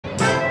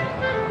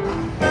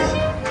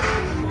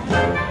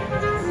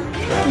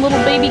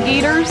Little baby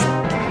gators.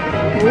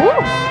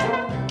 Ooh.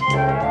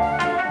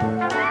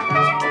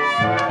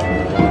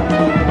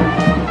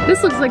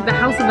 This looks like the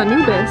House of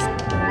Anubis.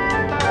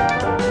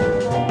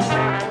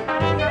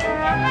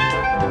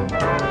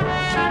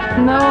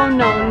 No,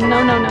 no,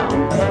 no, no, no.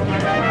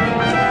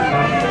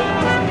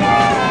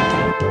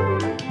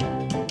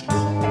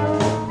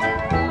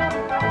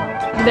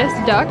 This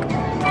duck.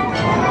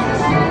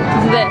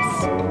 This.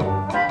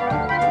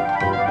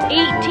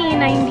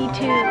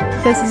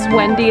 1892. This is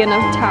Wendy in a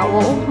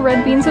towel.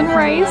 Red beans and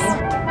rice.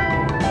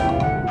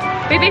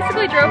 We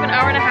basically drove an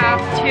hour and a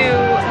half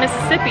to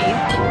Mississippi.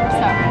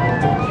 So,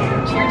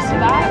 cheers to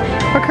that.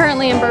 We're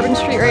currently in Bourbon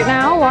Street right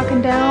now,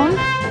 walking down.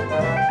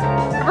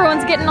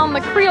 Everyone's getting on the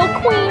Creole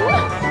Queen.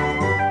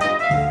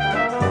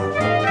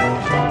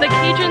 The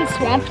Cajun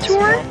Swamp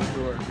Tour.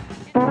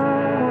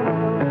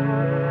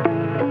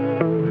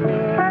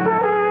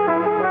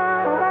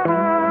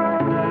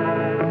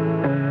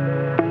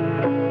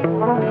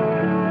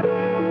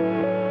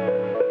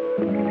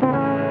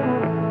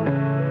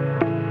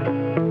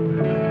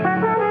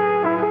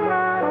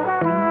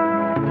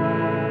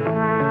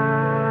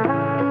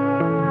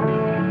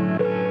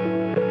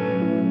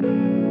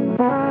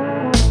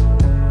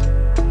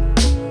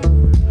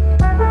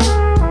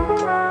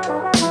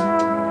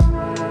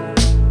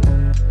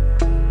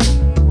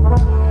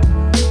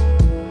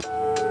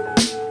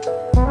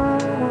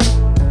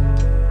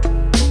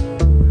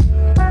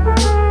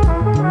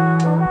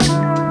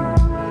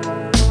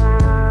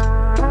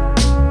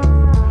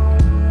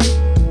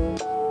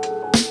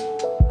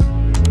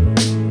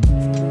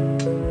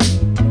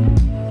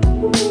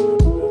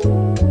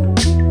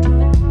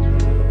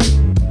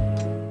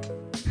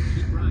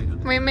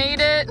 We made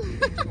it.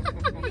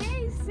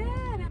 Yay,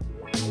 Sid.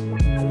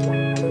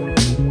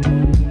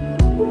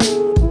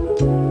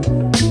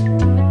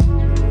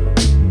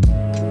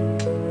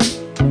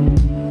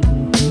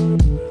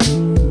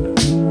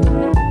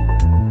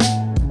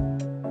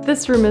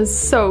 This room is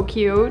so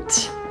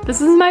cute. This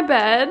is my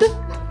bed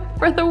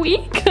for the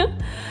week.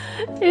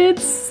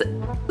 It's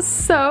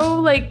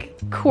so like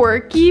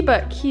quirky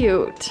but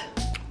cute.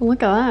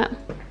 Look at that.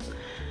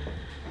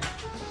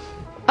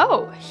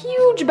 Oh,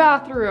 huge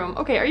bathroom.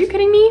 Okay, are you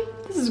kidding me?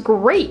 This is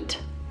great.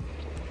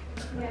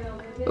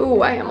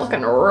 Ooh, I am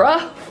looking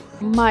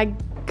rough. My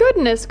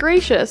goodness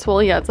gracious.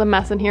 Well, yeah, it's a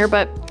mess in here,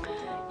 but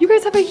you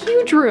guys have a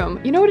huge room.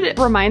 You know what it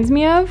reminds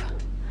me of?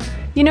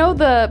 You know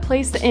the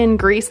place in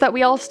Greece that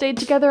we all stayed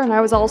together and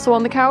I was also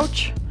on the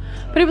couch?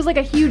 But it was like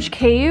a huge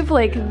cave.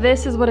 Like,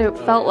 this is what it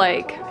felt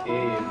like.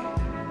 Cave.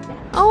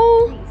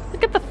 Oh,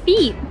 look at the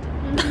feet.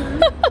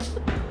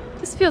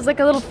 This feels like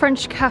a little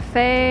French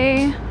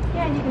cafe.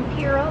 Yeah, and you can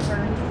peer over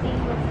and see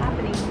what's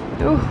happening.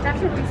 Ooh.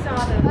 That's where we saw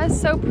the... That's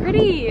so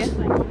pretty.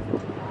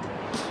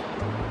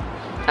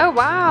 Oh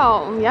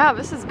wow, yeah,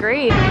 this is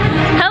great.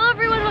 Hello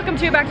everyone, welcome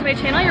back to my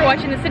channel. You're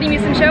watching the Sydney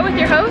Mewson Show with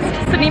your host,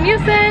 Sydney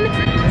Mewson.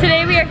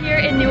 Today we are here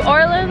in New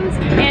Orleans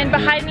and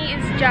behind me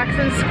is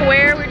Jackson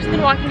Square. We've just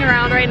been walking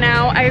around right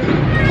now. I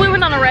flew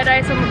in on a red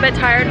eye, so I'm a bit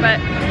tired, but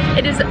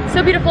it is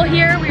so beautiful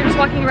here. We were just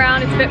walking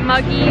around, it's a bit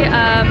muggy,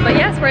 but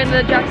yes, we're in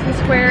the Jackson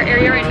Square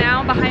area right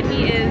now. Behind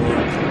me is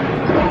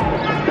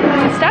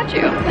a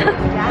statue.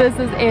 This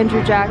is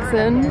Andrew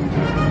Jackson.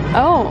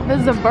 Oh, this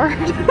is a bird.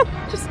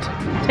 Just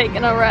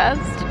taking a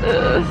rest.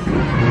 Ugh.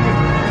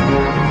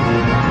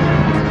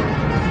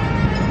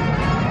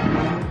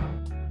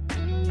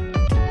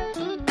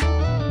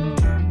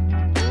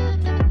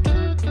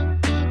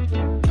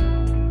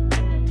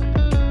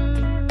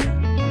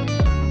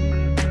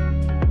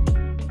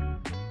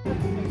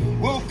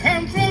 Will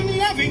come from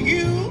loving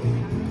you.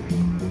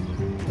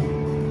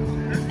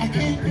 I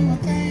can't do a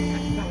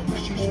thing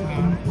but you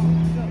smile.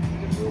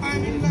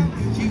 I'm in love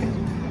with you.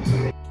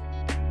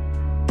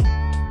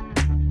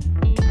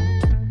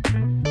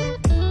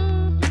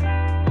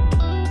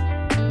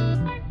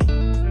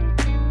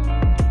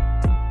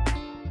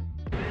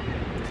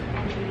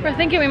 We're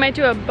thinking we might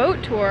do a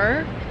boat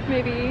tour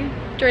maybe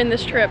during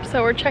this trip,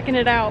 so we're checking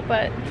it out,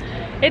 but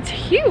it's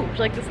huge.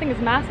 Like, this thing is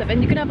massive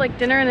and you can have like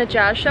dinner and a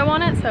jazz show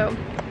on it, so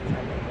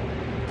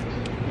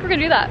we're gonna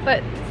do that.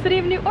 But City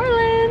of New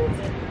Orleans.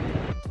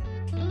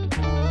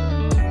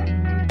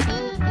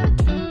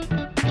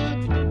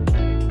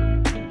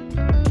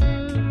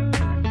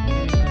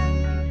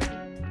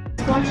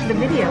 Watched the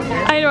video.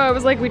 I know, I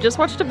was like, we just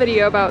watched a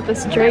video about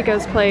this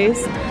Draco's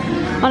place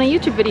on a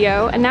YouTube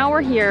video, and now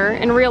we're here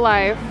in real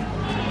life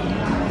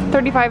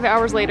 35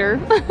 hours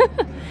later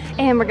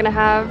and we're gonna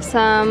have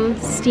some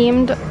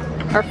steamed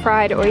or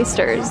fried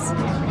oysters.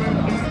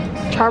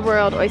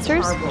 Charbroiled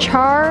oysters?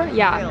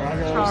 Yeah.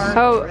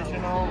 Oh,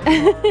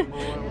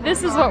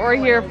 this is what we're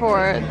here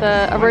for,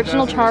 the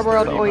original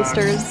charbroiled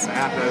oysters.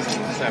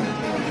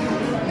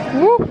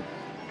 Woo!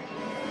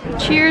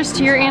 Cheers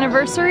to your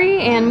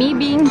anniversary and me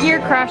being here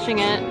crashing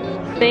it.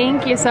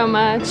 Thank you so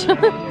much.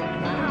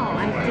 Wow,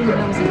 I didn't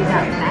know it was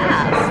that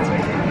fast.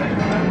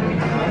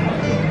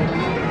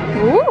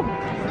 Woo!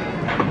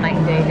 Night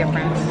and day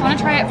difference. I want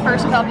to try it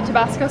first without the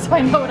Tabasco so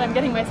I know what I'm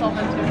getting myself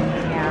into.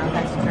 Yeah. Yeah,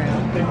 that's true.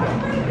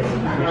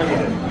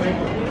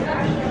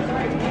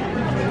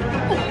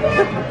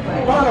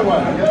 Wow.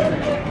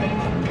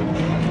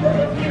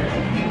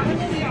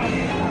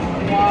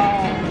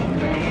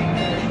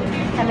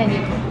 And then you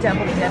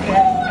double dip it.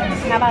 And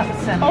how about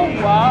some? Oh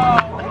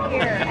wow!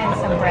 Here, and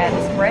some bread.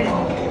 This bread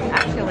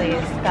actually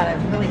has got a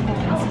really cool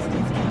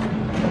consistency.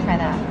 Try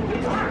that.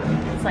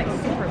 It's like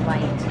super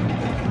light.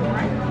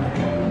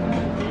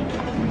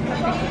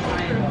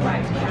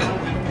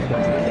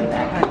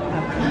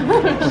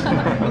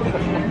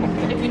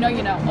 If you know,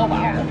 you know. Oh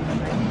wow. Yeah.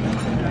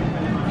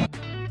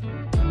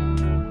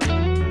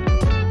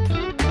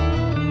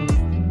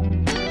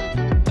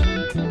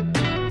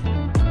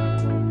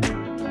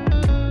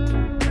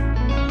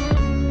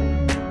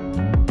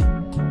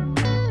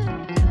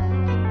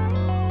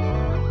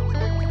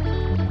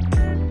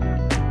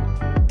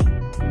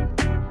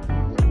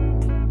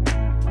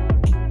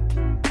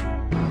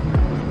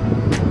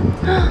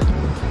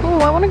 Oh,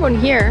 I want to go in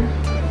here.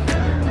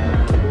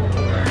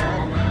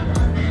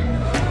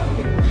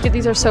 Dude,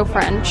 these are so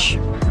French.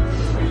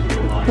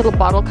 Little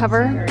bottle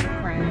cover. Very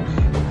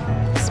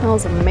French.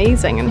 Smells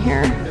amazing in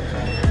here.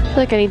 I feel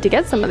like I need to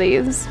get some of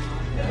these.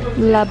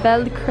 La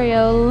Belle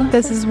Creole.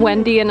 This is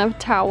Wendy in a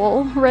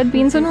towel. Red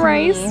beans and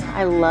rice.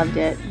 I loved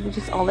it.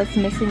 Just all that's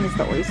missing is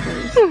the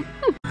oysters.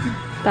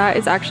 That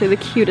is actually the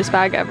cutest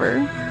bag ever.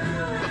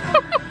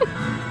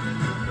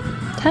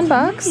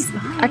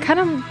 $10. I kind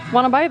of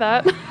want to buy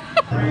that.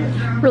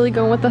 Really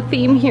going with the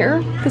theme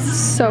here. This is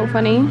so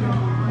funny.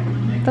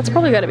 That's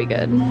probably gotta be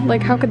good.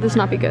 Like, how could this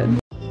not be good?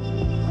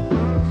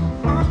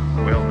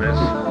 Well, miss,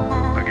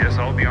 I guess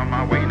I'll be on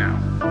my way now.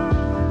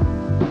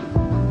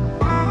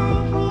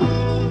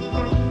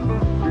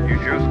 You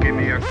just give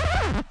me a...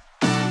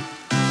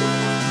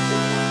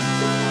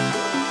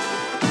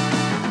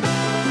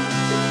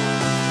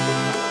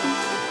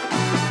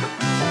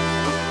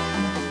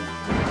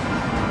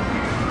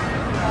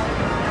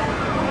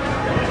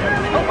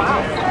 Oh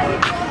wow.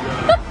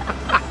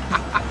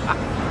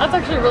 That's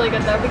actually really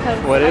good though,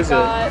 because What is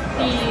I got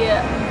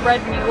the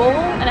red mule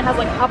and it has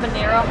like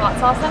habanero hot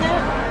sauce in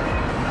it.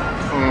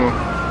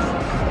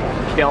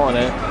 Killing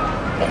it.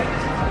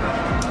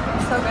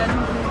 So good.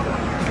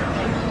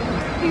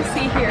 You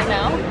see here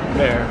now.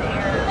 There.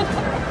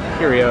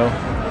 Curio.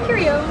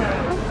 Curio.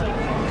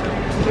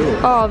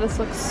 Oh, this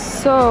looks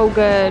so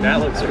good.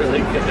 That looks really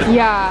good.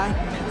 Yeah,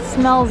 it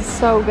smells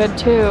so good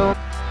too.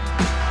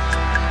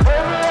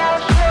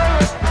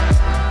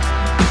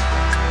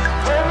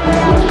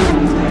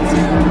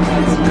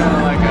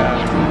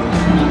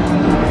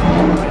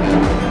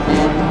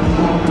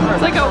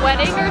 It's like a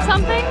wedding or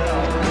something.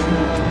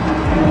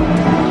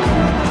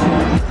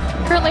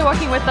 Currently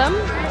walking with them.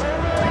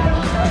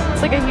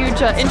 It's like a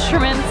huge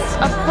instruments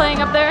up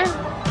playing up there.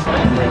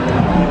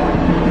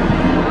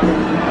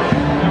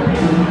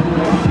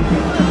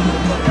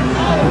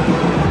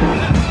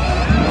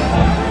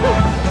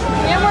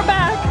 And we're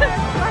back.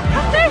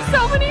 There's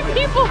so many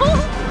people.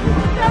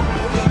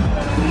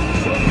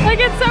 Like,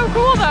 it's so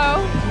cool though.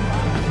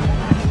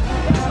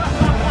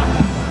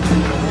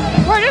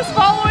 We're just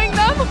following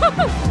them.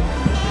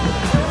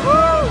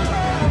 Woo!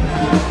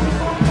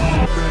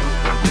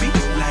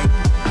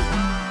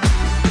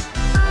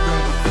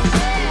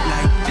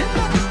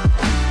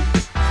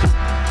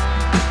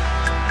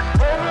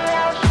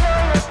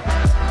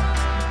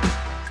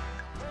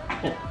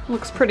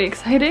 Looks pretty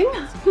exciting.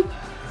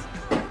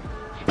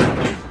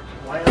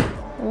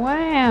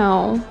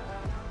 Wow.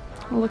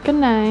 Looking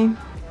nice.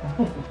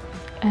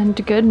 And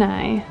good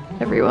night,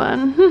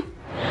 everyone.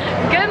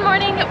 Good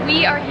morning.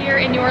 We are here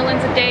in New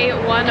Orleans day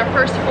one, our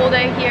first full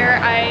day here.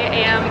 I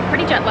am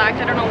pretty jet lagged.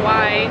 I don't know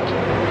why.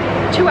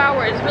 2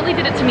 hours really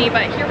did it to me,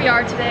 but here we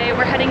are today.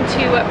 We're heading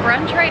to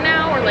brunch right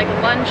now, or like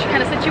lunch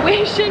kind of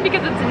situation,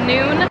 because it's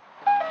noon.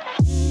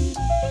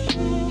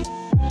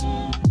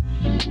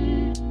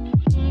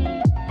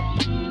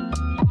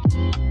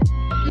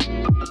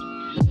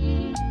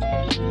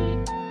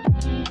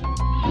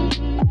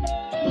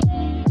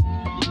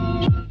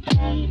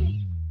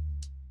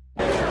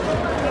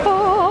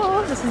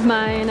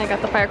 Mine. I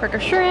got the firecracker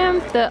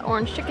shrimp, the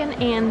orange chicken,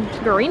 and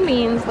green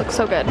beans. Looks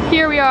so good.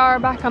 Here we are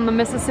back on the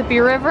Mississippi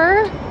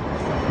River.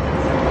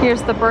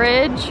 Here's the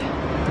bridge.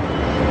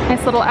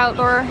 Nice little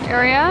outdoor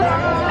area.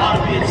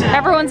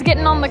 Everyone's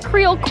getting on the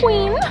Creole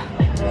Queen.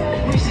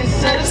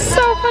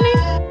 So funny.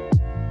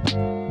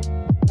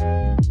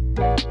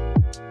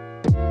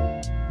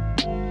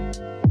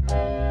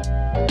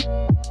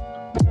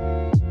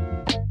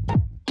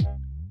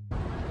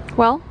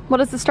 Well,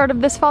 what is the start of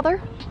this, Father?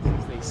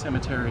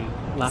 Cemetery,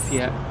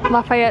 Lafayette.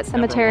 Lafayette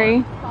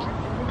Cemetery.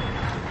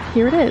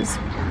 Here it is.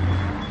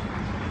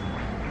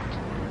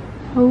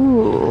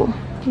 Ooh,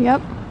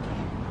 yep.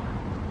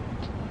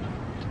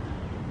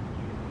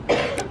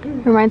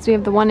 Reminds me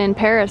of the one in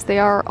Paris. They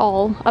are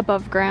all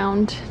above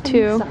ground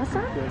too.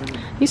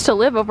 Used to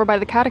live over by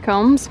the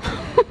catacombs.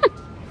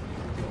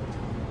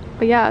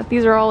 But yeah,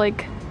 these are all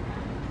like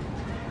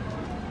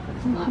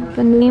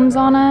the names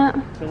on it.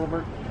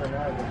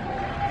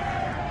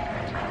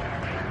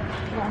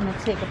 I'm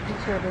gonna take a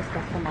picture of this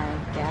stuff for my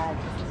dad.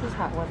 This is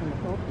how it was in the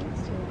Philippines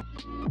too.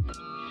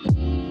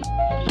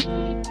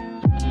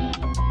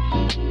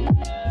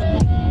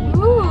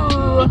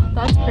 Ooh,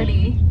 that's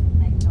pretty.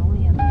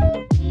 Magnolia.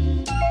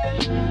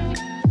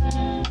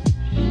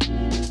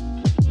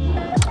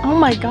 Oh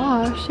my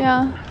gosh,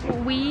 yeah.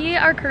 We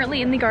are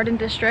currently in the Garden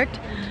District,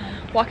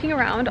 walking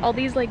around all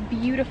these like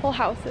beautiful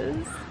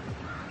houses.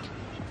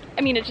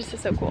 I mean, it just is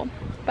so cool.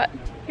 But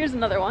here's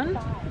another one.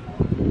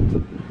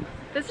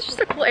 This is just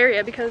a cool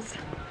area because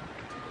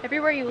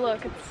everywhere you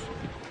look,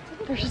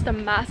 there's just a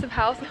massive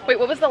house. Wait,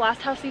 what was the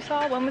last house you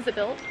saw? When was it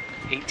built?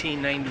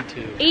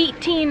 1892.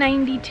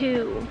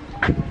 1892.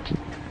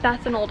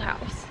 That's an old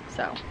house.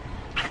 So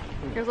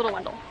here's little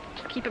Wendell.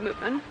 Keep it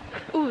moving.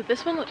 Ooh,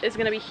 this one is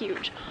gonna be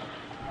huge.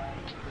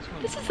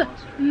 This is a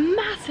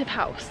massive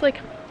house.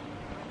 Like,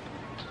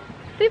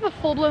 they have a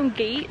full-blown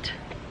gate.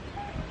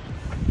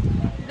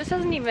 This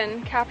doesn't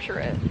even capture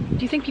it.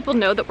 Do you think people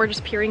know that we're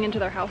just peering into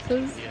their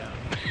houses? Yeah.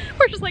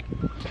 We're just like...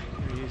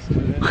 We're used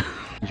to it.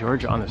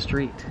 Georgia on the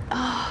street.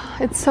 Oh,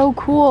 it's so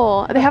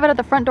cool. They have it at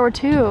the front door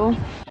too.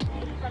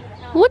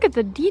 Look at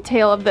the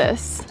detail of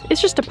this.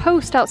 It's just a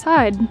post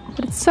outside,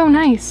 but it's so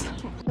nice.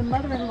 The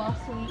mother-in-law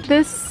suite.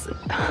 This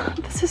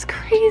is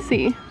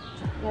crazy.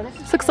 Yeah,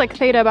 This looks like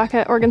Theta back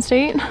at Oregon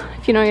State,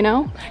 if you know, you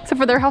know. Except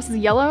for their house is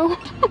yellow.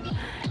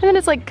 And then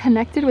it's like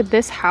connected with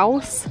this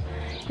house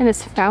and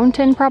this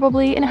fountain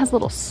probably, and it has a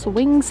little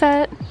swing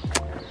set.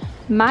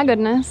 My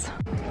goodness.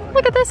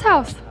 Look at this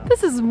house.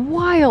 This is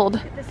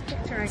wild.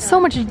 So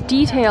much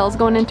details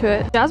going into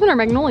it. Jasmine or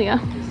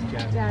magnolia?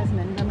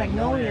 Jasmine. The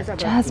magnolias are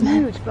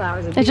Jasmine. huge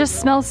flowers. It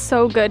just smells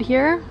so good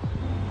here.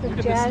 Look at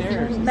the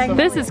stairs.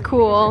 This is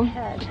cool.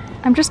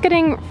 I'm just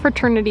getting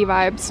fraternity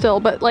vibes still,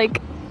 but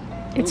like,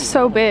 it's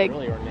so big.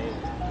 Really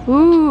ornate.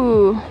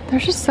 Ooh,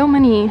 there's just so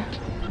many.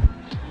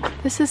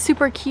 This is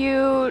super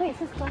cute. Wait, it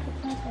says class of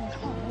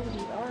 2024. Maybe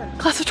these are.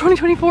 Class of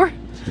 2024.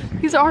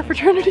 These are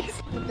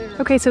fraternities.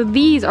 Okay, so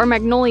these are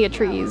magnolia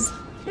trees,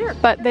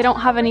 but they don't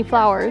have any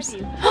flowers.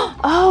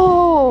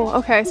 Oh,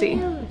 okay, I see.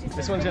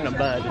 This one's in a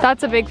bud.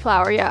 That's a big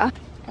flower, yeah.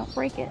 Don't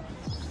break it.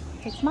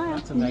 Okay, smile.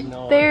 That's a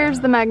magnolia. There's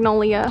the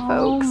magnolia,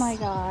 folks. Oh my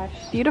gosh.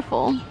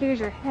 Beautiful. Here's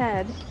your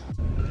head.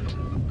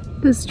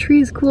 This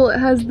tree is cool. It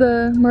has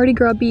the Mardi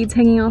Gras beads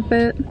hanging off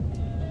it.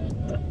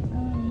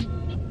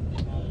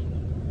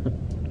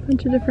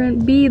 Bunch of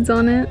different beads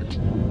on it.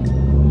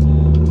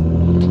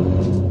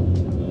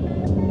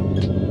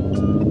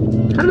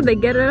 How did they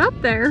get it up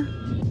there?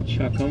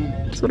 Chuck 'em.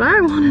 That's what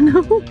I want to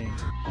know.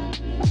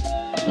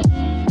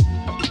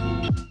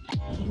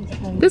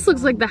 This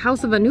looks like the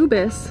House of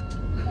Anubis.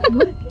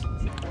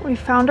 We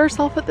found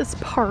ourselves at this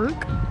park.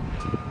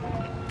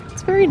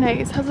 It's very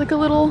nice. It has like a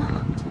little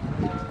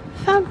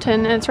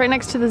fountain and it's right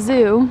next to the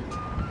zoo.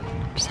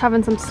 Just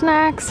having some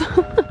snacks.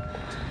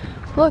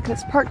 Look,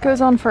 this park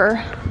goes on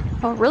for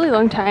a really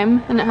long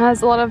time and it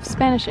has a lot of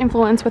Spanish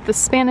influence with the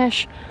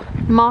Spanish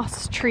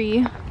moss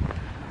tree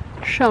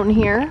shown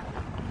here.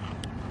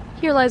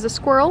 Here lies a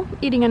squirrel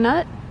eating a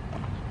nut.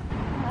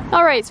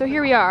 Alright, so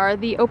here we are,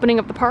 the opening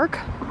of the park.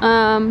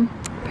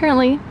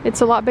 Apparently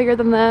it's a lot bigger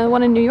than the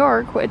one in New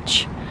York,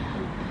 which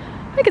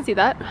I could see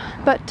that,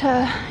 but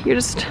you're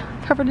just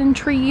covered in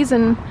trees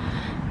and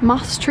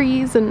moss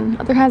trees and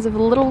other kinds of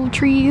little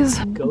trees.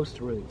 Ghost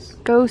roots.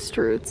 Ghost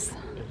roots.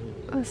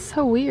 It was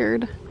so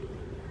weird.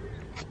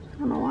 I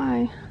don't know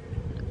why.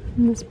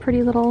 And this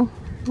pretty little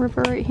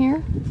river right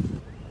here.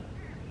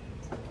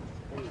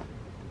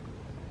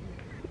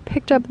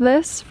 Picked up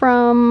this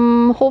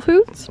from Whole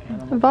Foods,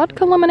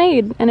 vodka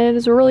lemonade, and it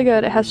is really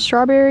good. It has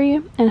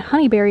strawberry and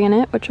honeyberry in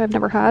it, which I've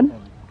never had,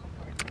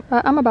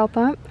 but I'm about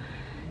that.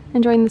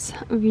 Enjoying this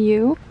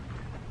view.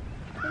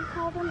 They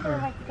call them, they're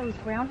like those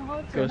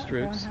groundhogs. Ghost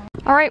roots.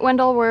 All right,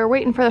 Wendell, we're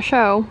waiting for the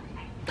show.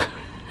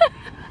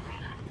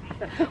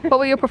 What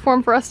will you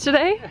perform for us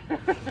today?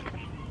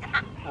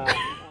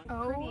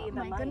 Oh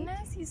my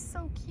goodness, he's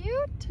so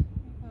cute.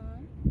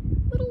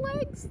 Little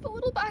legs, the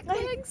little back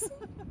legs.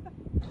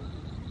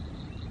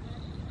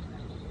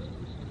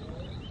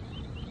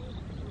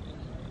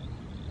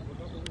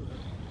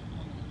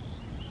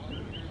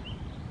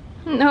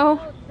 No.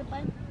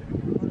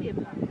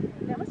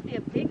 That must be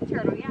a big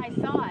turtle. Yeah, I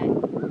saw it. I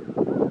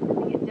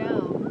think it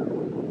dove.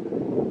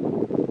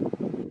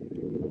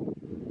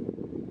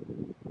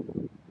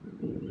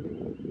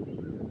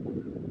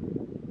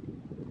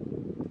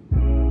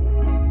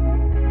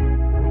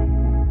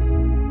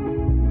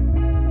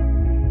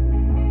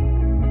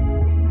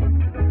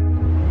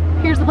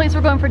 Here's the place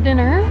we're going for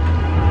dinner.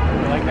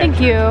 Like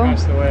Thank you.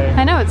 Across the way.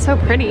 I know, it's so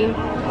pretty.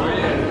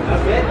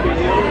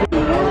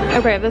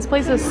 Okay, this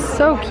place is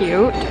so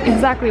cute.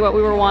 Exactly what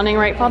we were wanting,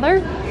 right,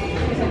 Father?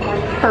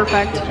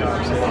 Perfect.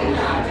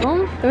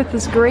 Well, with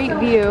this great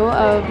view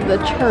of the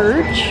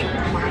church.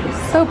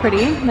 So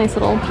pretty. Nice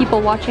little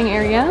people watching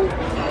area.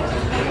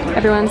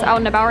 Everyone's out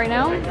and about right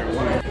now.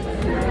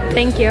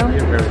 Thank you.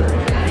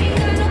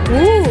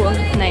 Ooh,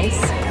 nice.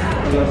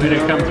 Way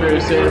to come through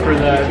soon for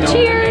the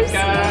Cheers!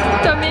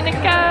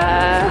 Dominica!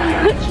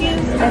 Cheese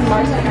and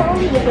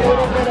mascarpone with a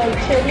little bit of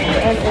chili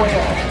and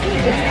oil.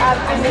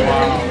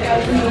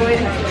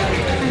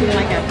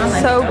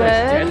 So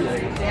good.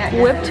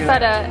 Whipped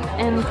feta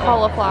and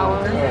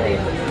cauliflower.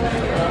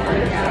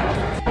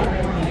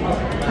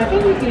 I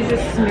think you can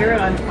just smear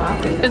it on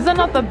top. Isn't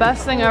that the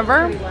best thing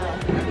ever?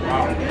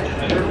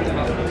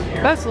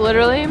 That's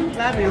literally,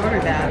 Glad we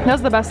ordered that.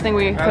 that's the best thing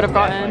we could have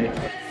gotten.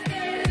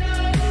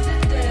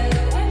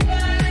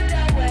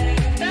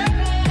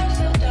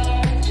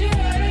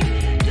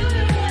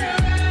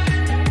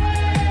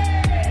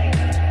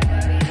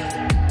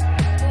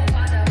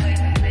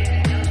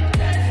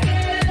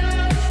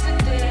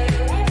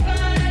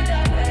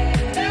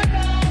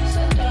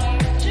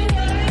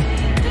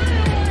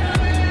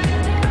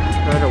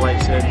 Red or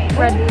white, Sid?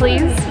 Red,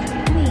 please.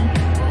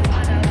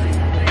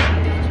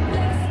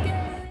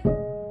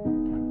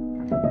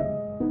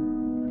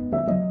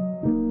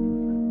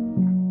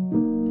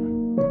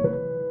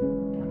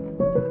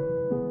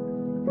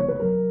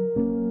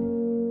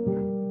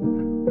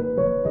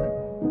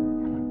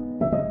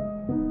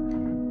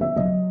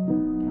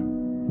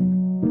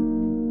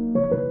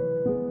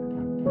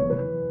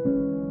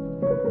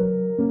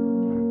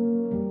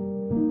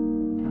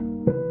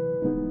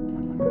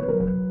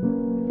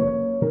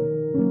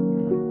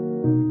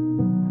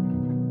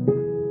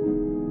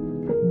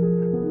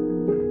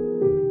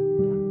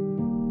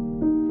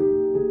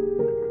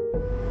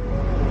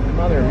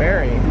 Mother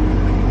Mary.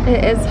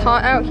 It is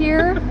hot out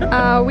here.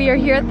 We are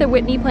here at the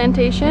Whitney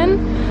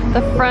Plantation.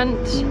 The front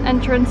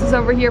entrance is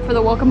over here for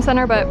the Welcome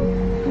Center, but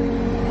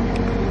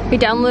we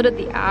downloaded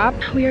the app.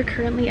 We are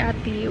currently at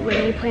the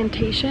Whitney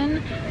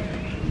Plantation.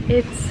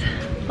 It's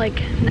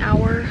like an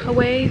hour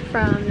away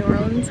from New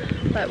Orleans,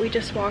 but we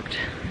just walked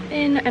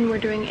in and we're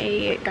doing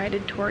a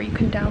guided tour. You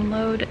can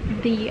download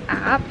the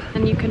app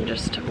and you can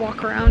just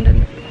walk around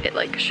and it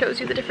like shows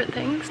you the different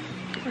things.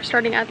 We're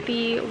starting at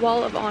the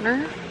Wall of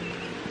Honor.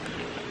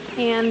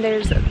 And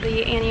there's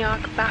the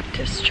Antioch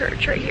Baptist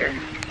Church right here.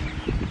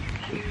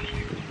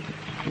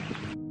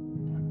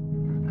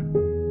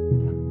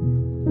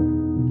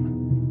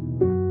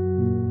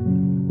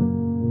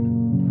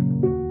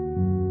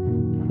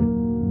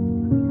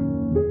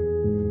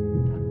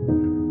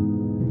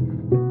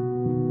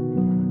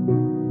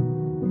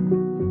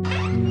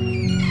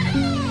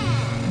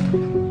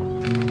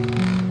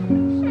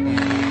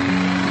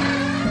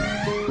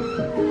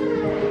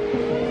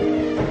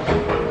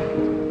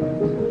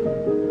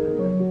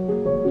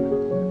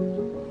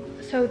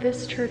 So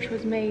this church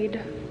was made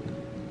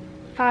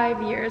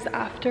 5 years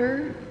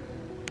after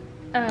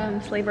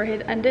slavery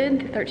had ended.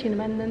 The 13th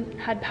Amendment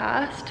had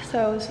passed,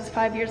 so this was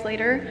 5 years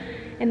later,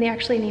 and they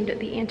actually named it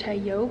the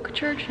Anti-Yoke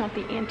Church, not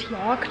the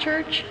Antioch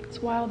Church.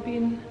 It's wild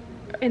being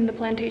in the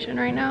plantation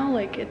right now.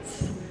 Like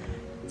it's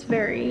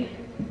very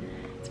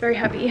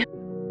heavy.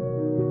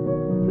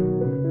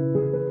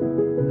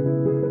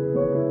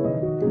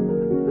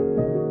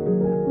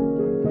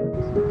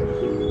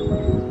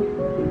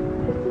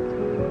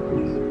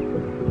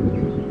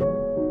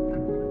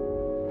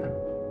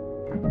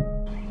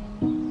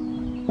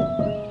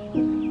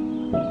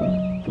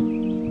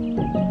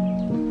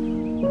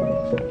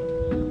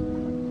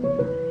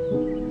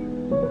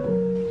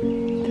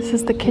 This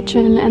is the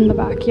kitchen and the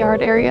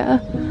backyard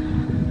area.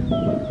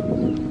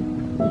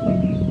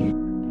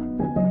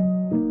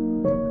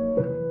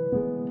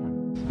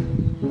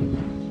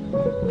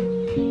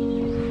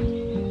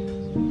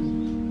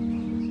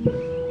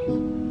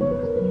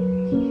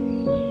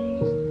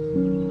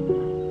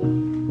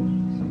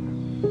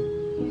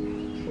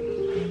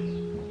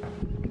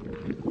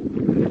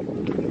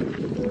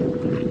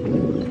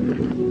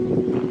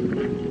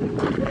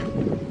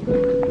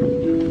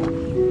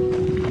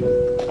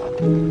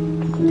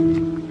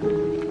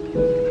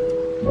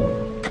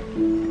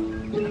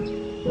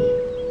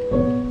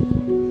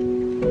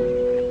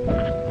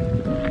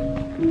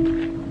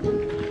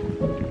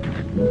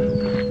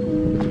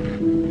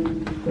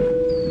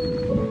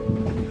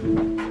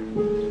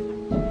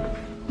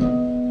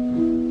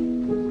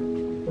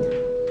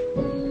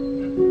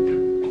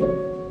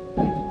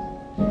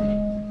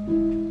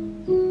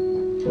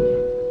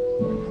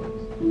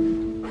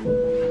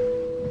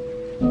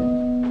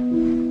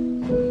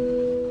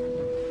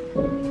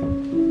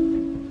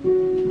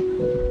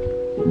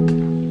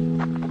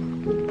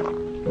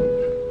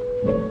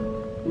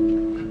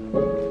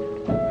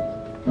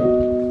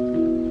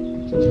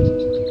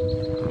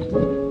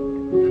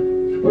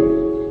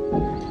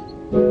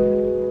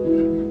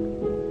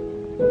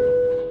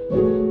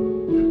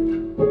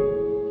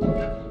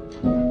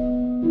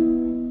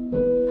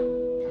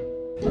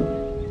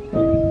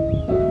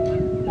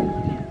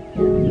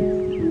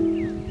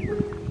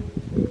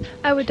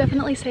 I would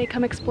definitely say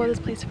come explore this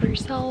place for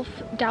yourself.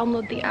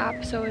 Download the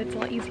app so it's a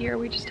lot easier.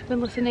 We just have been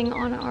listening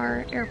on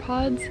our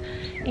AirPods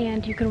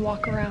and you can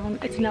walk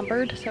around. It's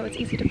numbered, so it's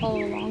easy to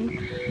follow along.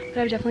 But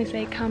I would definitely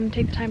say come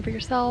take the time for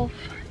yourself.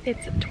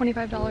 It's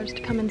 $25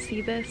 to come and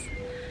see this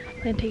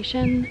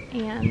plantation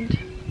and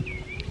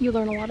you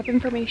learn a lot of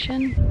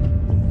information.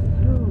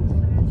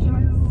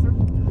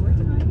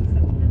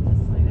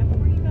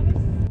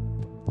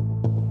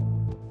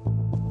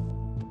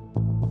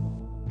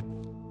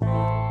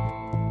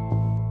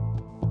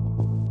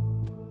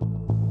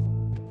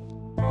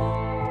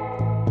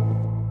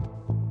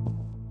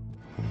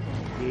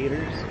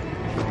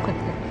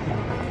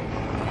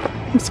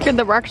 I'm scared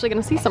that we're actually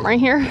gonna see some right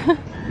here.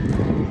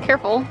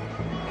 Careful.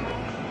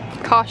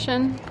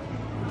 Caution.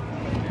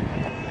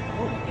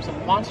 Oh, there's a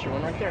monster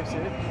one right there, see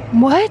it?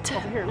 What?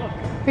 Over here, look.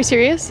 Are you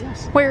serious?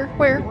 Yes. Where?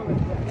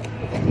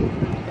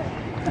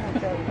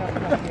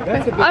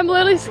 I'm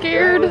literally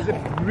scared. That was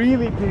a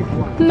really big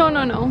one. No,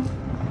 no, no.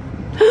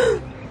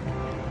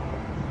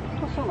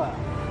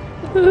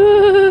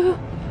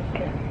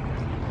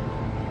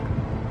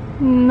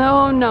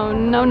 No, no,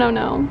 no, no,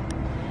 no.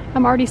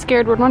 I'm already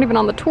scared. We're not even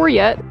on the tour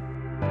yet.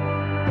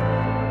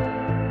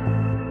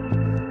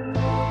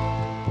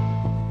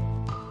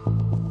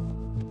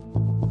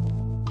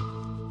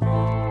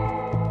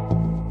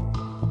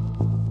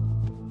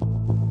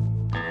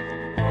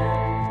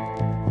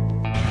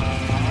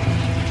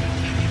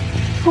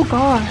 Oh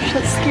gosh,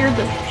 that scared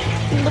the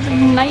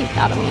living night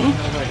out of me.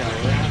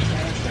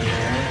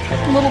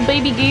 Little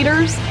baby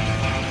gators. Oh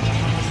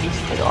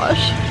my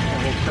gosh.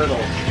 Turtles.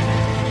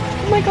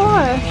 Oh my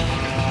gosh.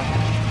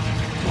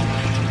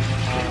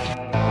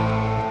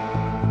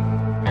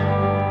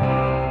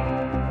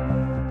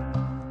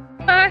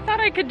 I thought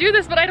I could do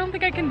this, but I don't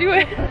think I can do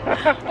it.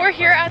 We're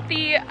here at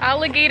the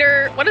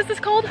alligator, what is this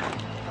called?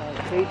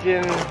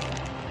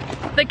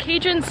 The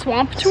Cajun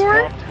Swamp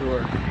Tour. Swamp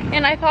Tour.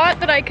 And I thought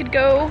that I could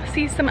go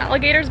see some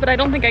alligators, but I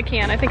don't think I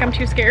can. I think I'm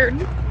too scared.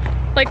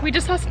 Like, we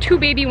just saw 2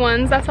 baby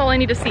ones. That's all I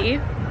need to see.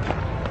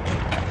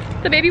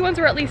 The baby ones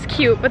were at least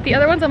cute, but the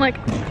other ones I'm like,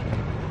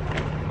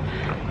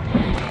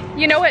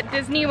 you know, at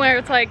Disney where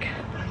it's like,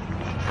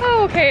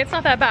 oh, okay, it's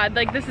not that bad.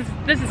 Like, this is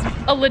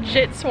a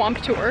legit swamp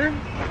tour.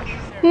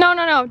 No,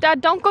 no, no,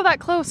 Dad, don't go that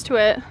close to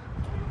it.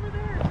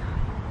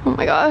 Oh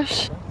my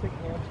gosh.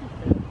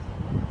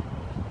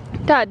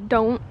 Dad,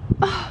 don't.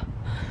 Oh,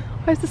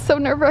 why is this so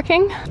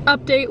nerve-wracking?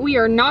 Update, we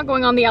are not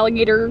going on the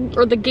alligator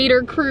or the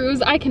gator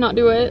cruise. I cannot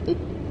do it.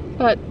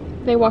 But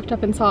they walked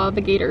up and saw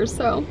the gators,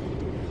 so.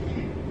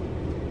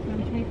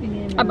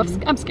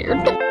 I'm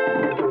scared.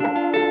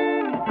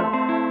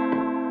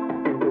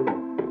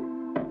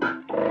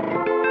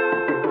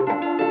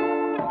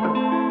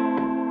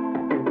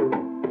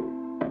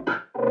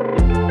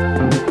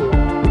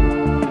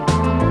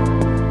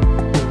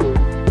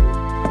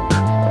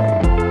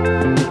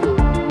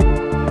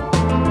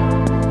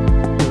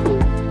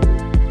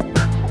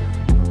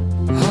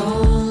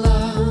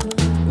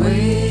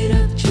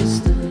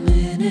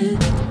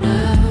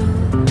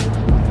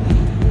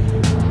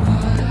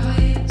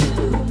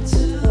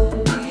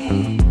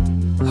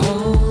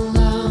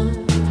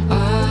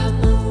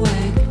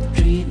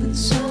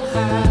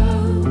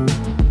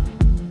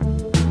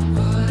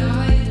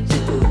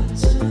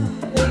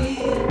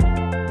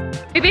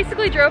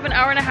 Drove an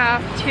hour and a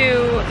half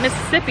to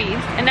Mississippi,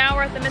 and now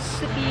we're at the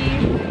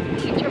Mississippi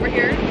beach over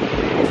here.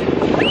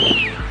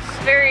 It's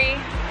very,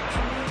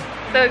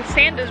 the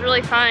sand is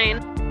really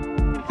fine.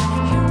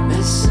 You're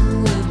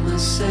messing with my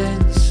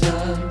sense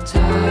of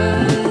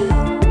time,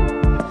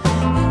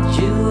 and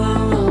you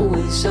are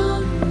always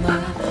on my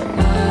mind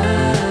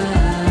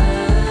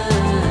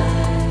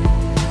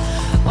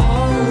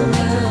all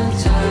the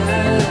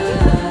time.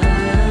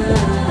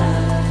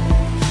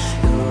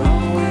 You're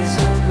always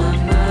on my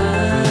mind.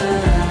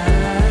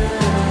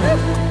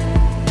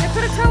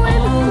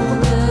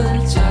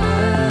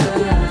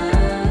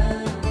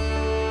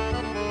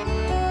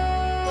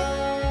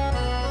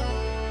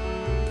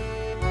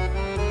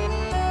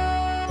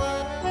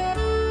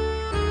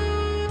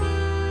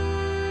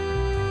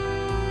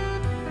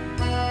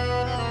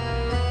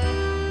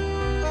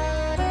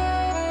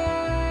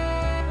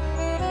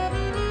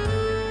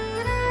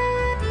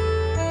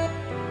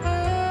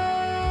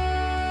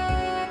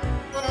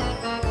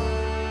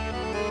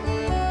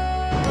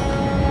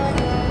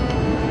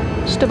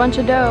 Just a bunch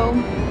of dough.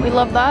 We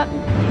love that.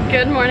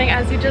 Good morning.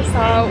 As you just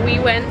saw, we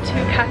went to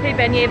Cafe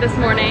Beignet this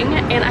morning,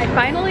 and I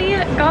finally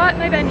got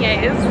my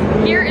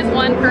beignets. Here is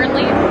one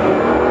currently.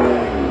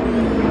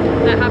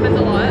 That happens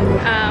a lot.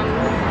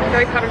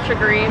 Very powdered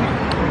sugary.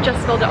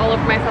 Just spilled it all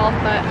over myself,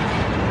 but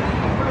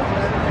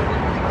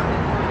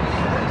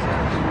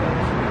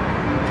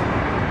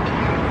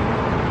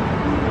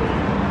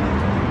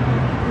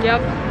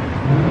yep.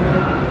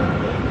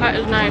 That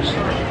is nice.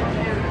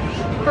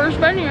 First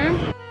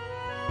beignet.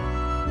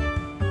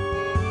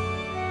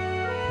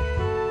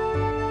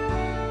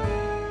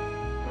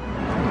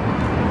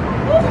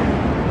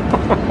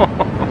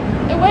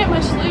 It went in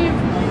my sleeve.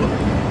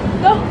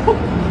 No.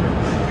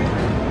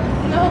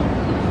 No.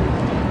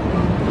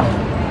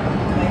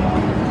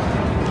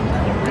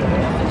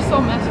 It's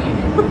so messy.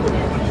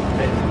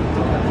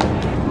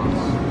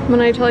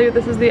 When I tell you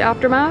this is the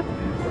aftermath.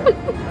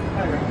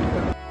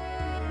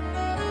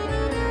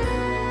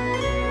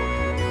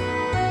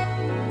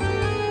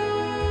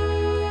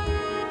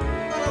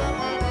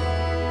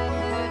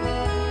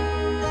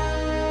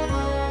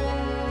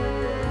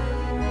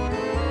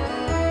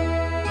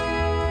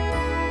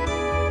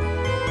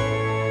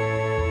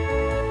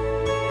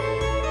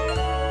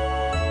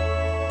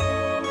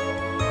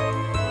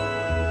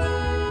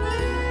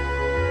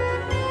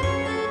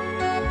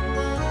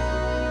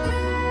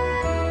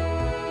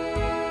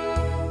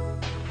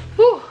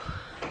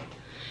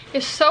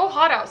 is so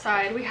hot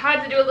outside. We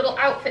had to do a little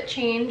outfit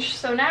change.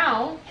 So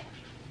now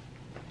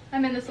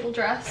I'm in this little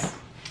dress.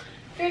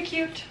 Very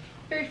cute,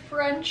 very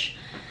French.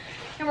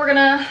 And we're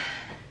gonna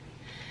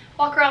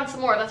walk around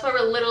some more. That's why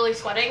we're literally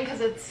sweating, because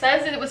it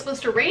says that it was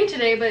supposed to rain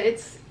today, but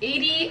it's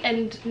 80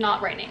 and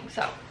not raining.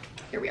 So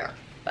here we are,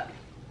 but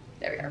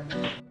there we are.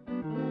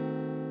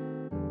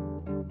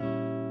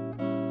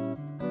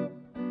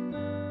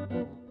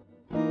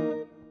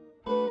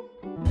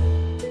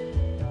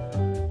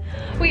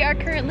 We are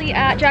currently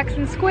at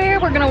Jackson Square.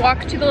 We're gonna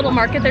walk to the little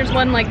market. There's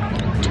one like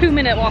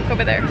 2-minute walk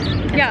over there.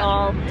 It's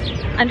all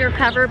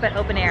undercover but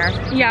open air.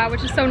 Yeah,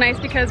 which is so nice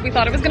because we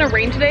thought it was gonna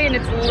rain today and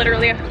it's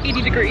literally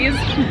 80 degrees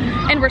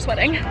and we're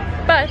sweating.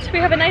 But we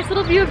have a nice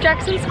little view of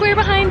Jackson Square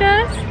behind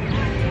us.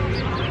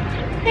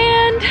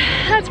 And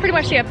that's pretty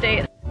much the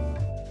update.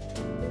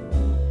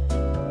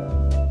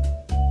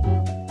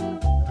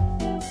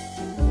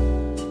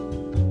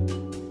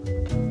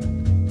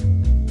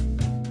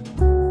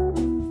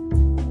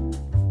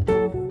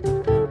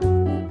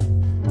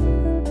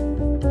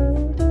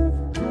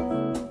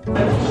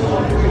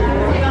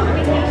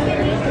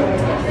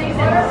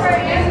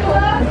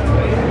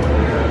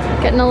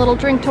 Getting a little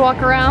drink to walk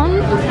around.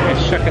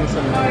 Nice shucking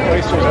some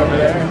oysters over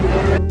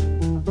there.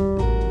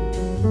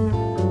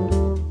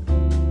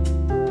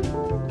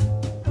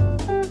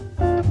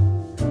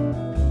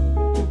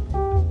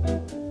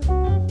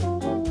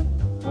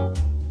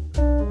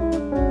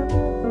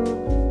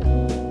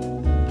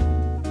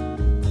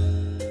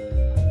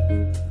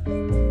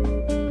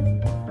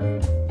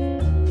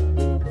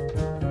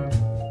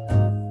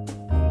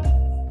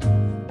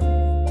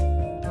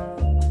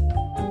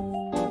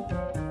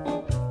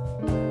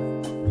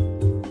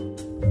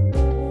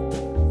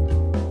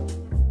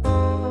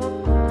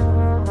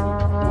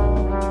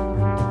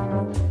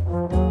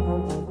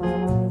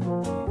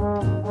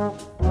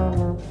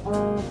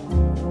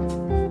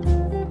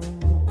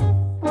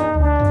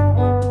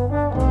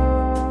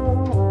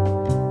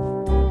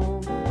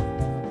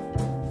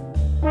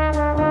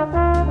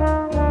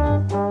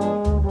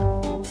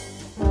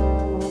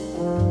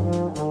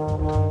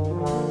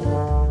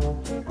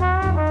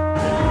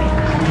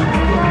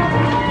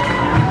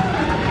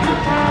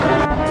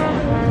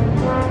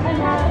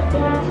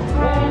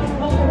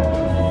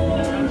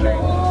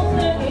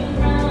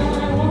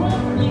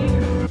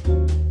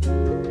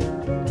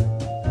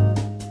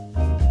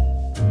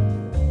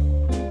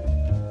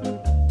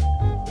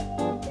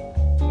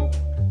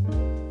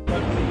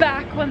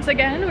 Once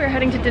again, we're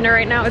heading to dinner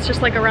right now. It's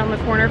just like around the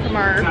corner from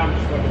our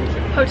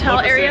hotel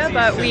area,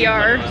 but we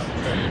are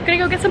gonna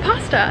go get some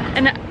pasta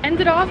and end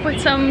it off with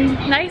some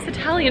nice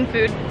Italian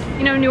food.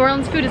 You know, New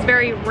Orleans food is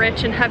very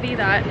rich and heavy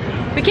that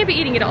we can't be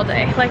eating it all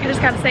day. Like, I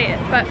just gotta say it,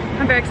 but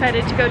I'm very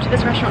excited to go to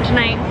this restaurant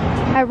tonight.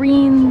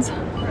 Irene's.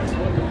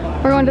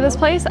 We're going to this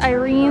place,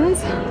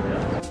 Irene's.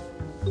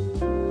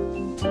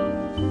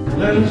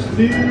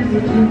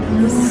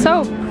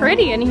 So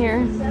pretty in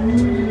here.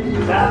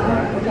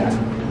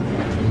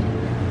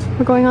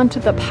 We're going on to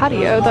the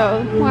patio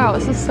though. Wow,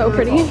 this is so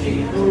pretty.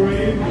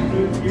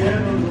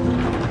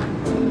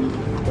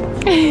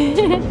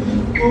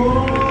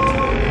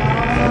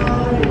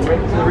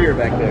 Right to the rear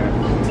back there.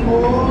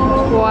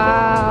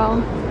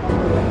 Wow.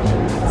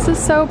 This is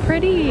so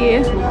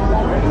pretty.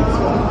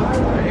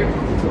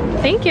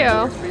 Thank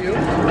you.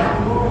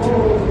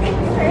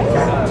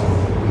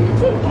 You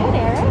did good,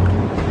 Eric.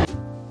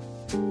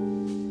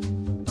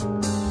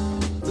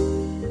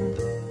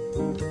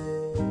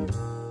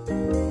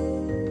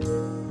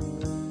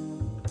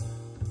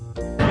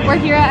 We're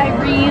here at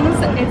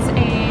Irene's. It's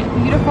a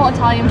beautiful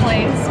Italian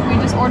place. We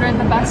just ordered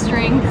the best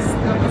drinks.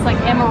 It's like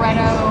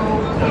amaretto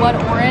blood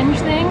orange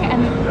thing,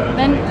 and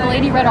then the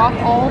lady read off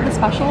all the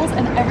specials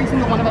and every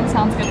single one of them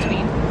sounds good to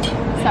me.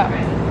 So,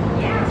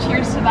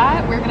 cheers to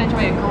that. We're gonna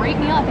enjoy a great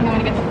meal. I think I'm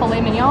gonna get the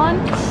filet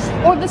mignon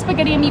or the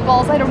spaghetti and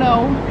meatballs, I don't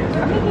know.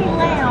 Or maybe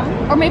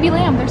lamb. Or maybe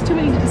lamb. There's too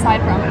many to decide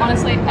from.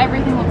 Honestly,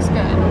 everything looks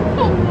good.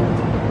 Ooh.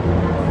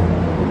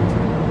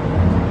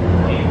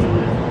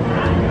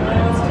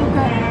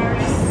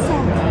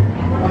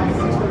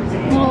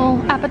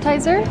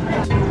 Appetizer.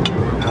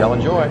 Y'all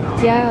enjoy.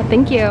 Yeah,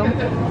 thank you.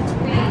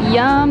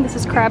 Yum, this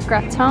is crab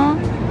gratin.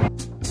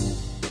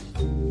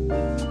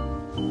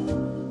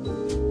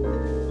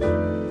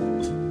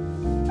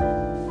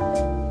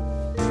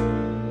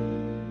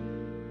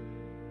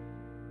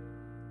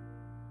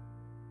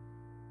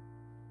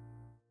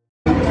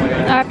 I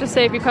have to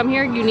say, if you come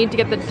here, you need to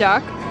get the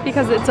duck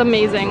because it's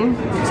amazing.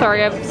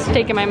 Sorry, I have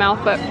steak in my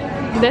mouth, but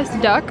this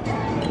duck,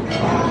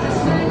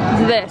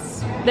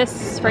 this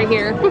right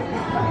here,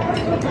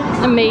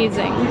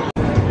 amazing.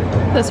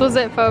 This was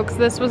it, folks.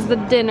 This was the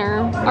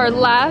dinner. Our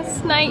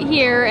last night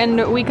here,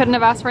 and we couldn't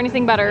have asked for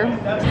anything better.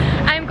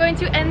 I'm going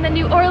to end the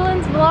New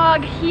Orleans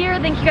vlog here.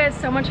 Thank you guys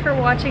so much for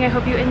watching. I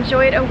hope you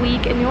enjoyed a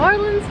week in New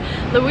Orleans,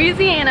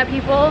 Louisiana,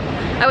 people.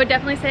 I would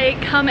definitely say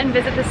come and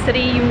visit the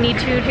city. You need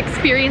to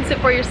experience it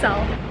for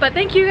yourself. But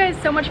thank you guys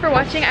so much for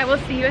watching. I will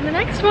see you in the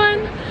next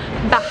one.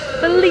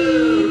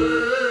 Bye.